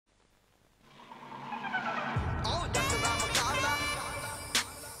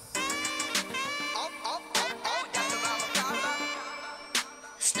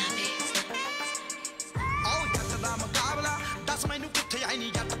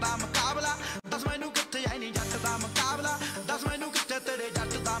दा मुकाबला दस मैनू किथे आई नहीं जट दा मुकाबला दस मैनू किथे तेरे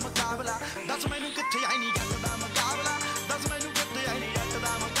जट दा मुकाबला दस मैनू किथे आई नहीं जट दा मुकाबला दस मैनू किथे आई नहीं जट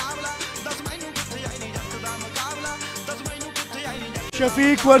दा मुकाबला दस मैनू किथे आई नहीं जट दा मुकाबला दस मैनू किथे आई नहीं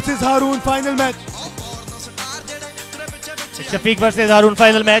शफीक वर्सेस हारून फाइनल मैच शफीक वर्सेस हारून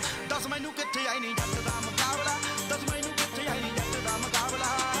फाइनल मैच।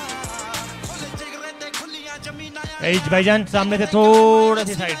 भाईजान सामने से थोड़ा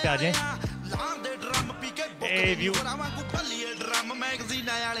सी साइड पे आ जाए। व्यू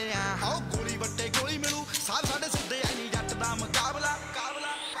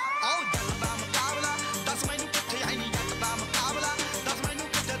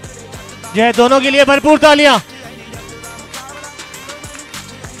जय दोनों के लिए भरपूर तालियां।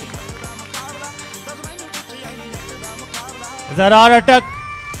 ज़रार अटक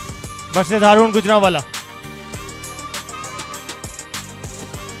वर्सेस हारून गुजरांवाला।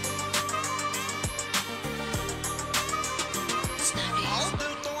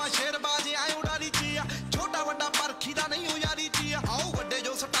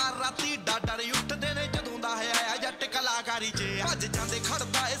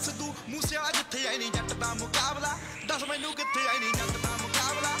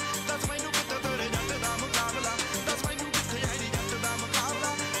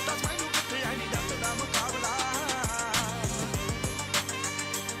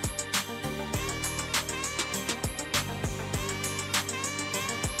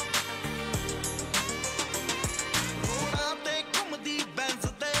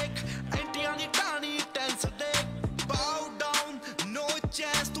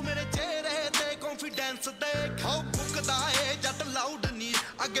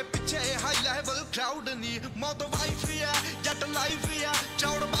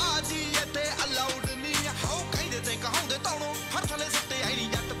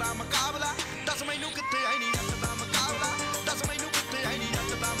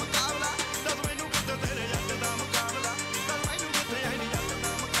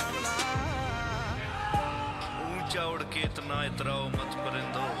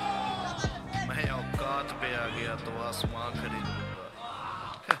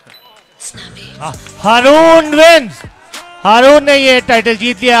 हारून विंस। हारून ने ये टाइटल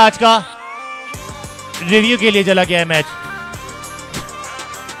जीत लिया। आज का रिव्यू के लिए चला गया है मैच।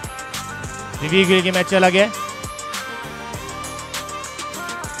 रिव्यू के लिए मैच चला गया।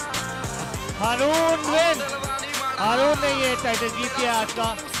 हारून विंस। हारून ने ये टाइटल जीत लिया। आज का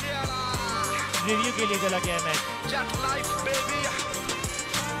रिव्यू के लिए चला गया है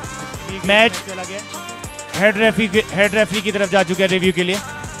मैच चला गया। हेड रेफरी की तरफ जा चुका है रिव्यू के लिए।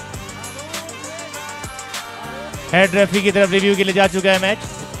 हेड रेफरी की तरफ रिव्यू के लिए जा चुका है मैच।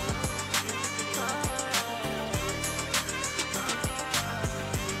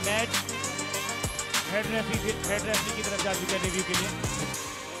 हेड रेफरी की तरफ जा चुका है रिव्यू के लिए।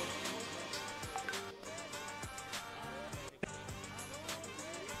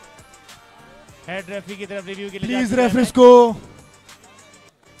 हेड रेफरी की तरफ रिव्यू के लिए प्लीज रेफरीज को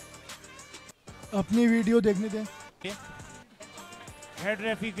अपनी वीडियो देखने दें। हेड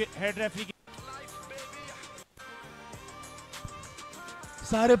रेफरी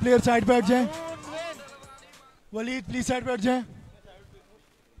सारे प्लेयर साइड पे हट जाएं। वलीद प्लीज साइड पे हट जाएं।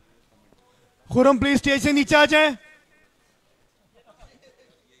 खुरम प्लीज स्टेज से नीचे आ जाएं।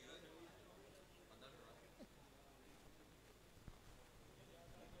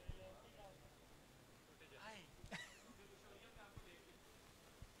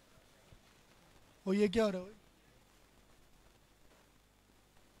 ओ ये क्या हो रहा है?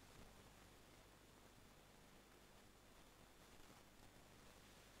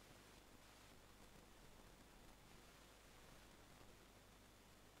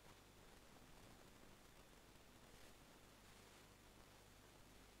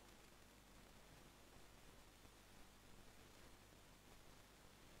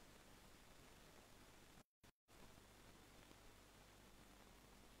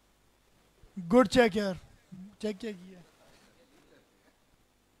 गुड चेक यार, चेक क्या किया।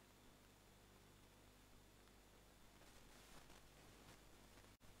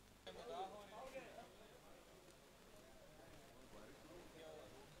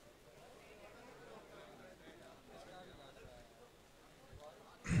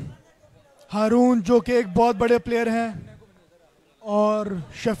 हारून जो कि एक बहुत बड़े प्लेयर हैं और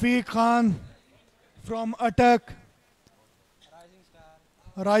शफीक खान फ्रॉम अटक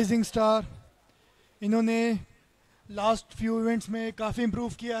राइजिंग स्टार, इन्होंने लास्ट फ्यू इवेंट्स में काफ़ी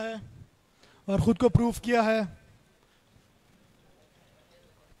इम्प्रूव किया है और ख़ुद को प्रूव किया है।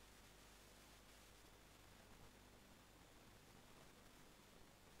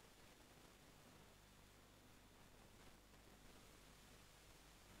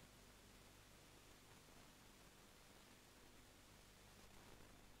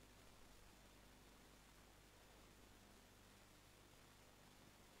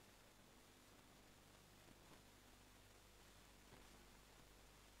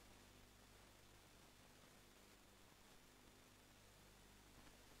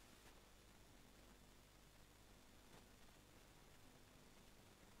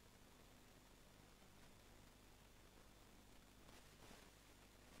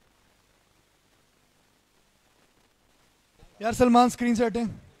 यार सलमान स्क्रीन से हटें।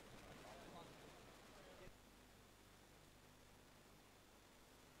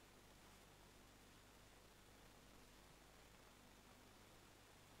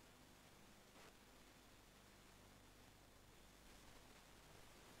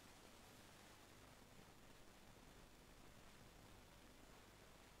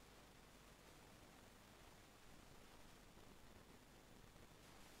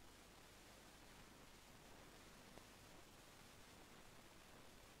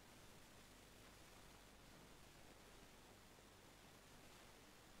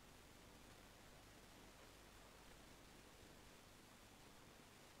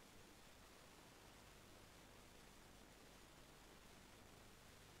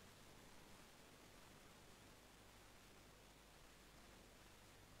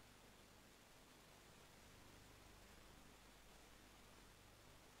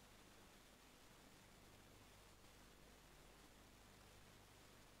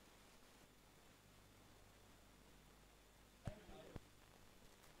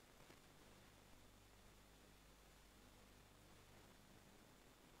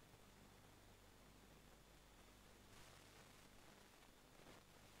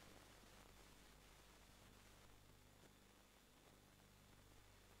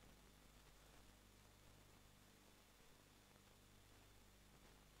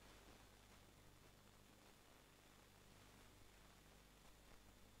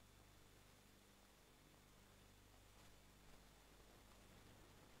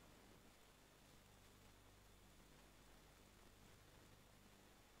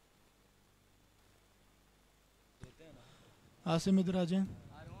 आसिम इधर आ जाएं।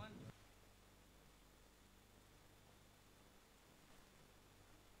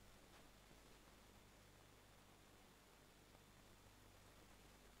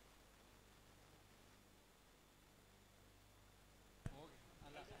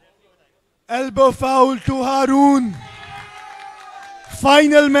 Elbow foul to Haroon.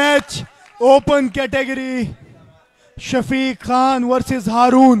 Final match, open category. Shafiq Khan versus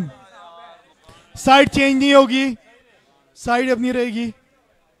Haroon. Side change नहीं होगी, साइड अपनी रहेगी.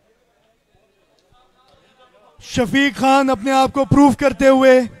 शफीक खान अपने आप को प्रूव करते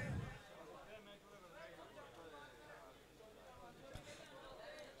हुए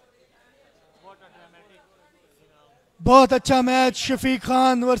बहुत अच्छा match. Shafiq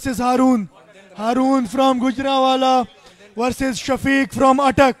Khan versus Haroon. Haroon from Gujranwala versus Shafiq from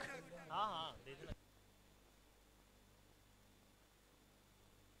अटक.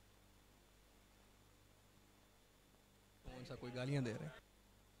 कौन सा कोई गालियां दे रहे हैं?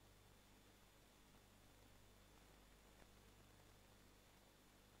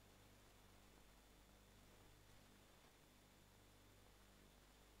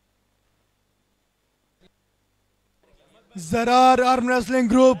 Zarrar Armwrestling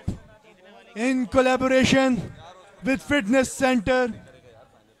Group in collaboration with Fitness Center.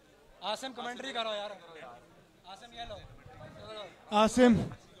 Asim commentary करो यार. आसिम ये लो. आसिम.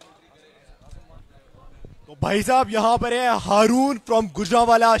 तो भाई साहब यहाँ पर है हारून फ्रॉम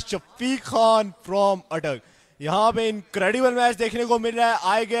गुजरावाला, शफीक खान फ्रॉम अटक. यहाँ पे इनक्रेडिबल मैच देखने को मिल रहा है.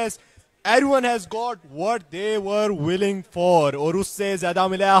 I guess everyone has got what they were willing for, और उससे ज्यादा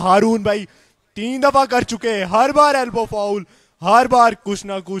मिला है. हारून भाई 3 दफा कर चुके हैं, हर बार एल्बो फाउल, हर बार कुछ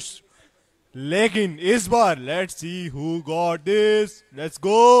ना कुछ. लेकिन इस बार let's see who got this. Let's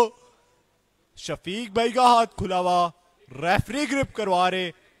go. Shafiq भाई का हाथ खुला हुआ, रेफरी ग्रिप करवा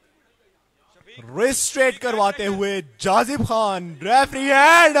रहे, रिस्ट्रेट करवाते हुए जाजिब खान रेफरी.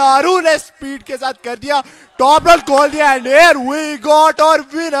 एंड हारून ने स्पीड के साथ कर दिया, टॉप रोल खोल दिया. And here we got our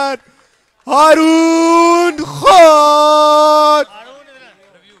winner Haroon Khan.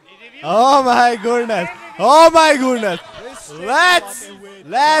 Oh my goodness! Oh my goodness!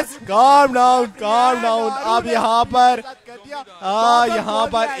 Let's calm down, calm down. अब यहाँ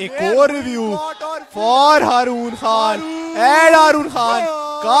पर एक और review for Haroon Khan. And Haroon Khan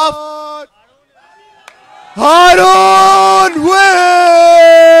cup. Haroon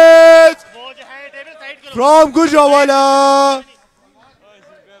wins from Gujranwala.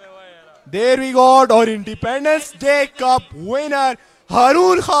 There we got our Independence Day Cup winner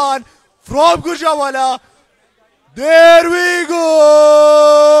Haroon Khan from Gujranwala. There we go.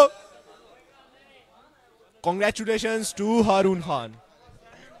 Congratulations to Haroon Khan.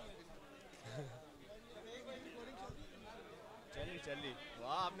 चली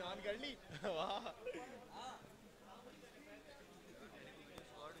वाह, आपने on कर ली. वाह.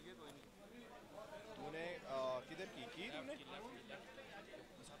 तूने किधर की तुमने?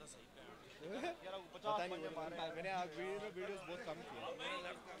 पता नहीं, मैंने वीडियोस बहुत कम किए.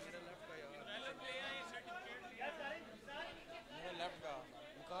 लेफ्ट का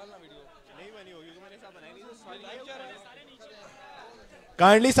निकालना वीडियो नहीं बनी होगी क्योंकि मैंने साथ बनाई नहीं तो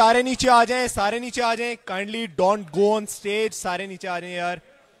काइंडली सारे नीचे आ जाएं, सारे नीचे आ जाएं. Kindly don't go on stage. सारे नीचे आ जाएं यार.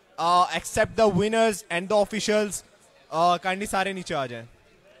 Except the winners and the officials. Kindly सारे नीचे आ जाएं.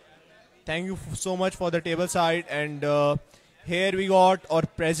 Thank you so much for the table side. And here we got our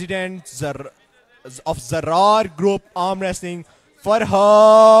president of Zarrar Group Arm Wrestling,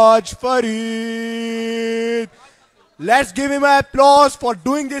 Farhaj Farid. Let's give him an applause for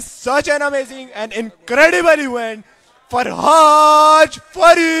doing this such an amazing and incredible event. Farhaj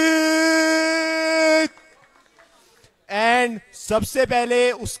Farid. And सबसे पहले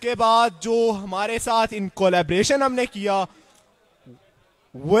उसके बाद जो हमारे साथ in collaboration हमने किया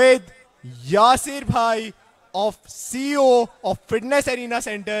with Yasir भाई of CEO of fitness arena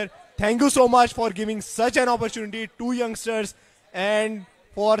centre. Thank you so much for giving such an opportunity to youngsters and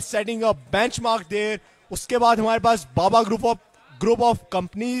for setting a benchmark there. उसके बाद हमारे पास बाबा ग्रुप ऑफ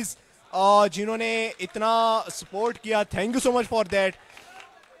कंपनीज जिन्होंने इतना सपोर्ट किया. Thank you so much for that.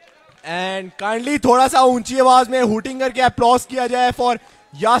 And kindly थोड़ा सा ऊंची आवाज में हूटिंग करके अप्लॉज किया जाए फॉर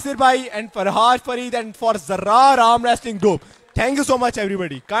यासिर भाई and Farhaz Farid and for जर्रार arm wrestling group. Thank you so much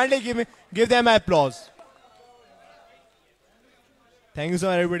everybody. Kindly give them applause. Thank you so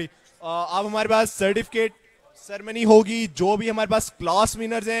much everybody. अब हमारे पास सर्टिफिकेट सेरेमनी होगी. जो भी हमारे पास क्लास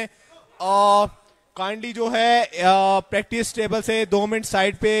विनर्स हैं काइंडली जो है प्रैक्टिस टेबल से 2 मिनट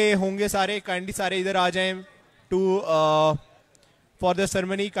साइड पे होंगे सारे. काइंडली सारे इधर आ जाएं to for the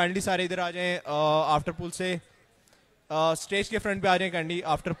ceremony. Kindly सारे इधर आ जाएं आफ्टर पुल से. स्टेज के फ्रंट पे आ जाएं काइंडली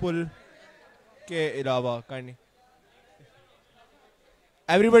आफ्टर पुल के अलावा. काइंडली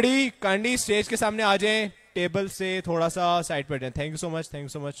एवरीबॉडी काइंडली स्टेज के सामने आ जाएं. टेबल से थोड़ा सा साइड पर जाएं. Thank you so much. Thank you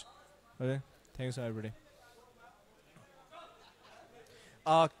so much. Thank you so everybody.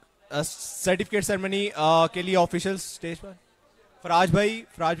 Certificate ceremony के लिए ऑफिशियल स्टेज पर फराज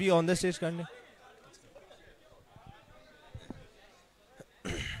भाई ऑन द स्टेज करने.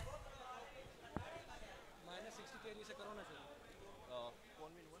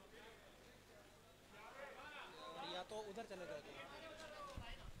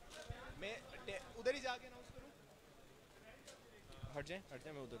 उधर ही जाके अनाउंस करूं. हट जाए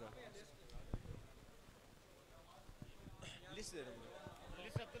मैं उधर लिस्ट दे दूंगा.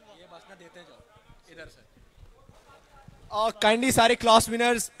 ये बस ना देते हैं जाओ इधर से. काइंडली सारे क्लास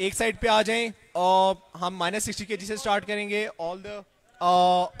विनर्स एक साइड पे आ जाएं. हम -60 kg से स्टार्ट करेंगे. All the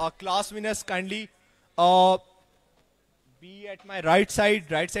class winners kindly be at my right side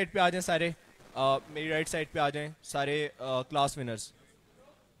पे आ जाएं सारे. मेरी राइट साइड पे आ जाएं सारे क्लास विनर्स.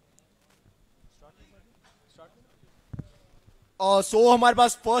 सो हमारे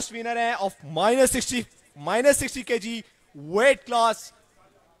पास फर्स्ट विनर है of -60 kg weight class.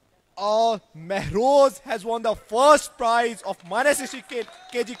 Mehroz has won the first prize of -60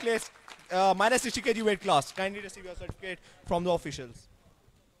 kg class, -60 kg weight class. Kindly receive your certificate from the officials.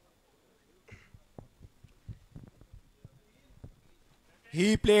 He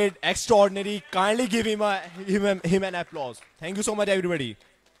played extraordinary. Kindly give him an applause. Thank you so much, everybody.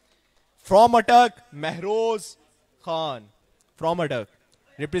 From Attak, Mehroz Khan from Attak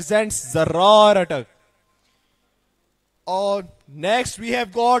represents Zarrar Attak. Next we have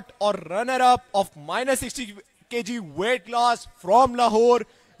got our runner-up of -60 kg weight class from Lahore,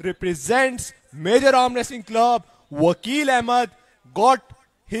 represents Major Arm Wrestling Club. Wakil Ahmed got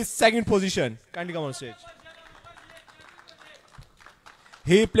his second position. Kindly come on stage.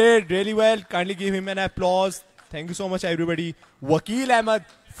 He played really well. Kindly give him an applause. Thank you so much, everybody. Wakil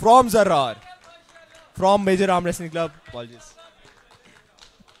Ahmed from Zarrar, from Major Arm Wrestling Club. Apologies.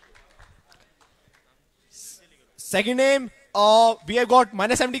 Second name, we have got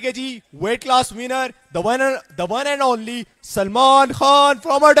 -70 kg weight class winner, the one and only Salman Khan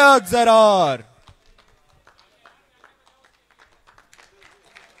from Attak, Zarrar.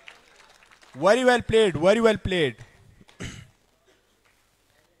 Very well played, very well played.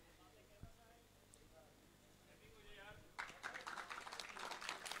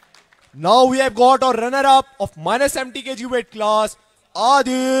 Now we have got our runner-up of -70 kg weight class,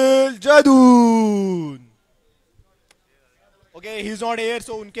 Adil Jadoon. Okay, he's not here,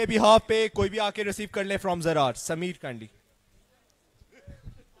 so उनके behalf पे कोई भी आके receive कर ले from Zarrar. Sameer kindly.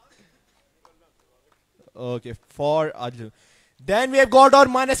 Okay, for Adil. Then we have got our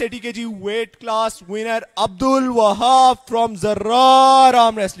 -80 kg weight class winner, Abdul Wahab from Zarrar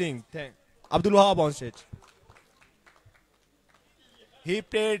Arm Wrestling. Abdul Wahab on stage. He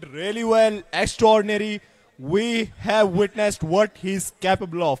played really well, extraordinary. We have witnessed what he's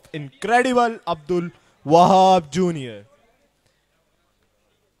capable of. Incredible Abdul Wahab Jr.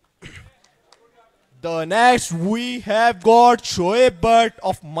 The next we have got Shoaib Butt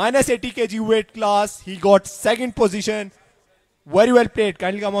of minus 80 kg weight class. He got second position. Very well played.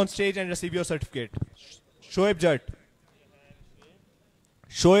 Kindly come on stage and receive your certificate. Shoaib Butt.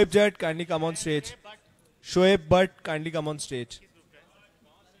 Shoaib Butt, kindly come on stage. Shoaib Butt, kindly come on stage.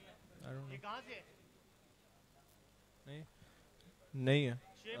 नहीं है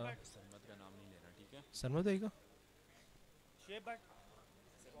सरमत है क्या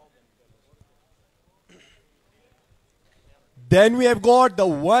Then we have got the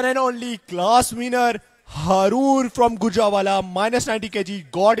one and only class winner Haroon from Gujranwala, minus 90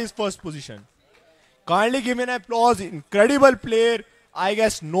 kg, got his first position. Kindly give an applause. Incredible player. I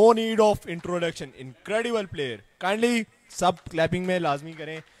guess no need of introduction. Incredible player. Kindly sub clapping में लाजमी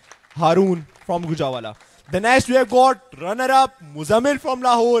करें. Haroon from Gujranwala. The next we have got runner-up Muzammil from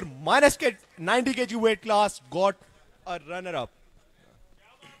Lahore, minus 90 kg weight class, got a runner-up.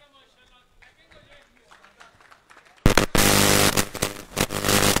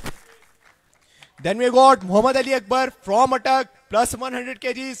 Then we got Muhammad Ali Akbar from Attak, plus 100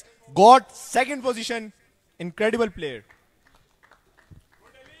 kgs, got second position. Incredible player.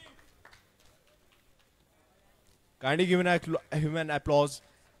 Kindly give him an applause.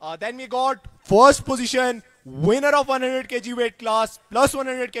 Then we got first position, winner of 100 kg weight class, plus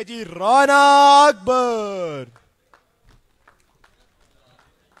 100 kg, Rana Akbar.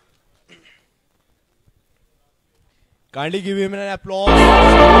 Kindly give him an applause.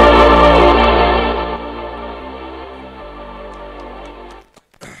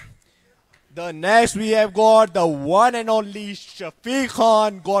 The next we have got the one and only Shafiq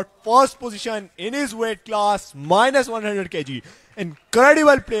Khan, got first position in his weight class, minus 100 kg.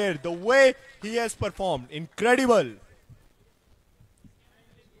 Incredible player, the way he has performed, incredible.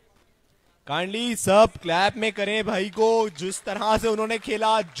 Kindly सब clap में करें भाई को, जिस तरह से उन्होंने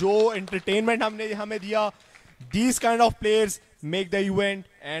खेला, जो entertainment हमने हमें दिया. These kind of players make the event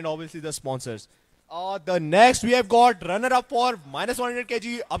and obviously the sponsors. The next we have got runner-up for minus 100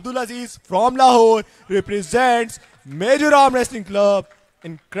 kg, Abdul Aziz from Lahore, represents Major Arm Wrestling Club.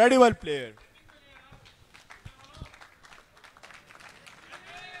 Incredible player.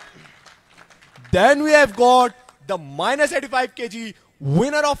 Then we have got the minus 85 kg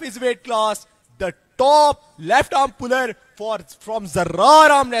winner of his weight class, the top left arm puller from Zarrar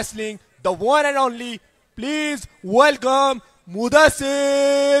Armwrestling, the one and only. Please welcome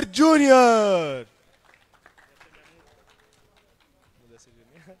Mudassir Jr.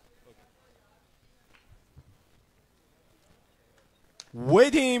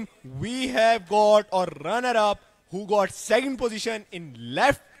 With him, we have got a runner-up who got second position in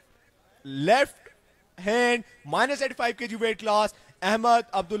left hand, minus 85 kg weight class, Ahmad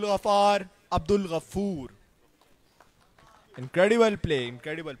Abdul Ghafoor. Incredible play,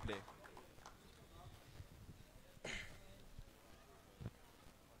 incredible play.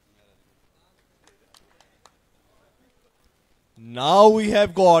 Now we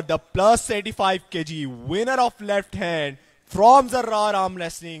have got the plus 85 kg winner of left hand from Zarrar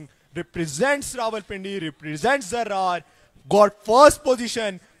Armwrestling, represents Rawalpindi, represents Zarrar, got first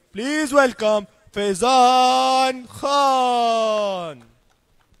position. Please welcome Faizan Khan.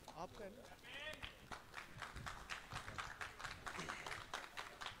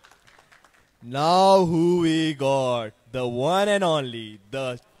 Now who we got? The one and only,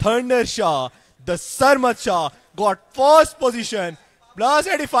 the Thunder Shah, the Sarmat Shah, got first position, plus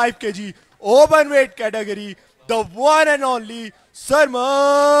 85 kg, open weight category, the one and only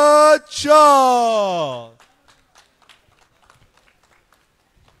Sarmat Shah.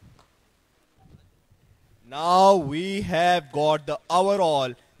 Now we have got the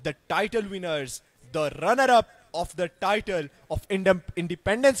overall, the title winners, the runner-up of the title of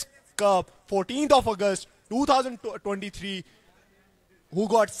Independence Cup, 14th of August 2023, who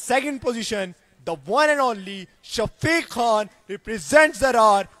got second position, the one and only Shafiq Khan, represents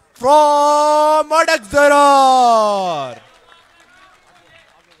Zarrar from Attak Zarrar.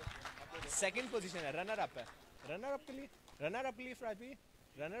 Second position है, runner-up है. Runner-up के लिए Fradvi,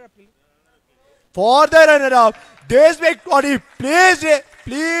 runner-up के लिए. For the runner-up, this victory,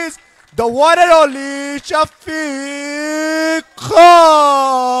 please, the one and only Shafiq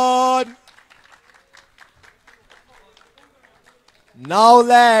Khan. Now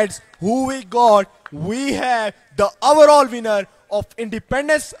lads, who we got? We have the overall winner of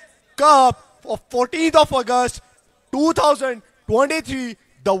Independence Cup of 14th of August 2023,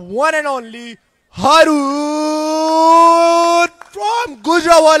 the one and only Haroon from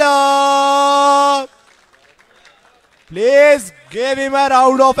Gujranwala. Please give him a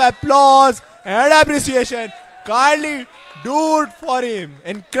round of applause and appreciation. Kindly do it for him.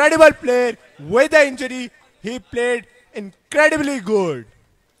 Incredible player. with the injury, he played incredibly good.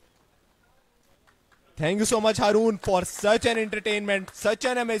 Thank you so much, Haroon, for such an entertainment, such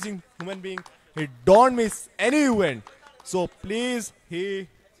an amazing human being. He don't miss any event. So please,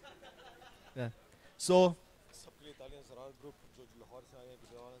 so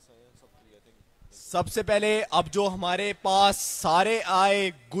सबसे पहले अब जो हमारे पास सारे आए,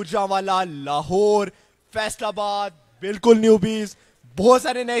 गुजरांवाला, लाहौर, फैसलाबाद, बिल्कुल newbies, बहुत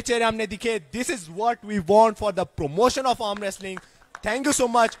सारे नए चेहरे हमने दिखे. This is what we want for the promotion of arm wrestling. Thank you so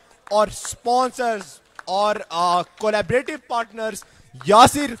much. और स्पॉन्सर्स और collaborative partners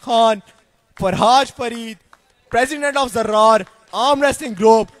Yasir Khan, Farhaz Farid, president of जर्रार, arm wrestling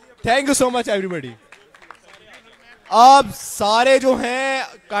group. Thank you so much everybody. अब सारे जो हैं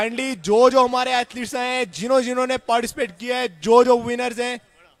काइंडली जो हमारे एथलीट्स हैं, जिन्होंने पार्टिसिपेट किया है, जो विनर्स हैं,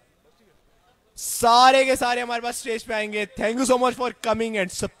 सारे के सारे हमारे पास स्टेज पे आएंगे. Thank you so much for coming and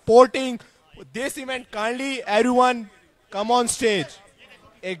supporting this event. Kindly everyone come on stage.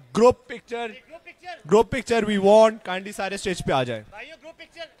 एक group picture we want. Kindly सारे स्टेज पे आ जाएं.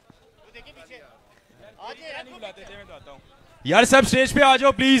 यार सब स्टेज पे आ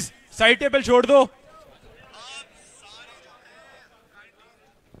जाओ प्लीज. साइड टेबल छोड़ दो.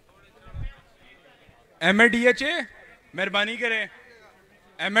 MADHA मेहरबानी करें.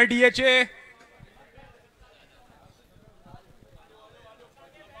 MADHA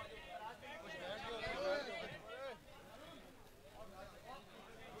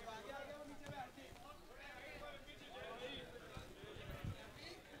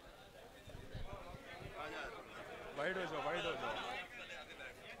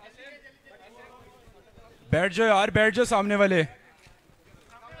बैठ जाओ यार, बैठ जाओ सामने वाले.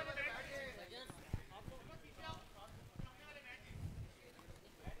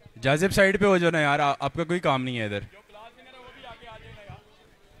 जाजिब साइड पे हो जाओ ना यार, आपका कोई काम नहीं है इधर.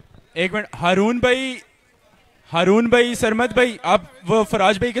 एक मिनट. हारून भाई, सरमत भाई, आप वो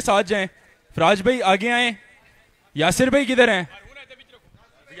फराज भाई के साथ जाएं. फराज भाई आगे आए. यासिर भाई किधर हैं?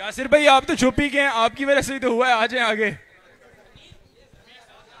 यासिर भाई आप तो छुप ही गए हैं, आपकी वजह से तो हुआ है. आ जाएं आगे.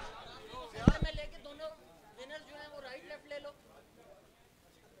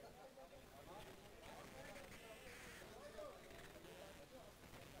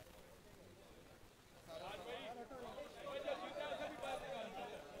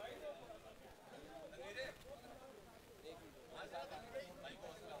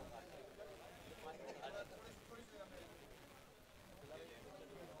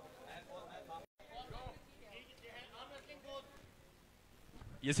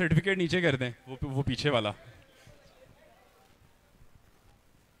 ये सर्टिफिकेट नीचे कर दें, वो पीछे वाला.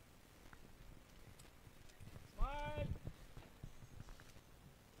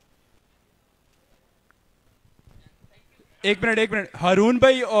 एक मिनट. हारून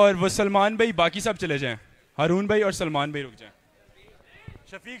भाई और वो सलमान भाई बाकी सब चले जाएं. हारून भाई और सलमान भाई रुक जाएं.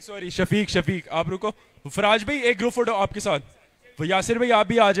 शफीक आप रुको. फराज भाई एक ग्रुप फोटो आपके साथ. वो यासिर भाई आप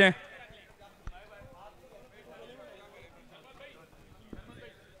भी आ जाएं.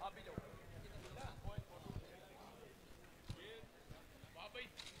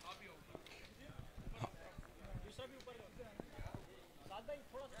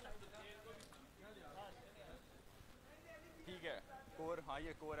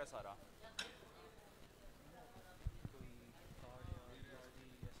 ये कोर है सारा.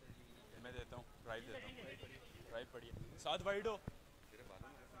 मैं देता हूँ ड्राइव पढ़िए. साथ वाइड हो.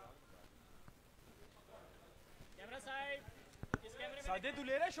 Camera side. इस कैमरे में सादे तू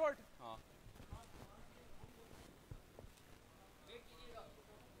ले रहा है शॉट. हाँ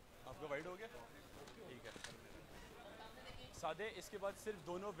आपका वाइड हो गया. ठीक है सादे. इसके बाद सिर्फ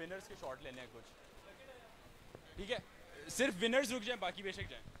दोनों विनर्स के शॉट लेने हैं कुछ. ठीक है सिर्फ विनर्स रुक जाएं, बाकी बेशक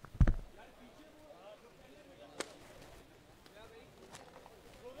जाएं.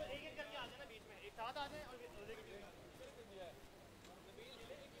 एक करके आ जाना बीच में. एक साथ आ जाए और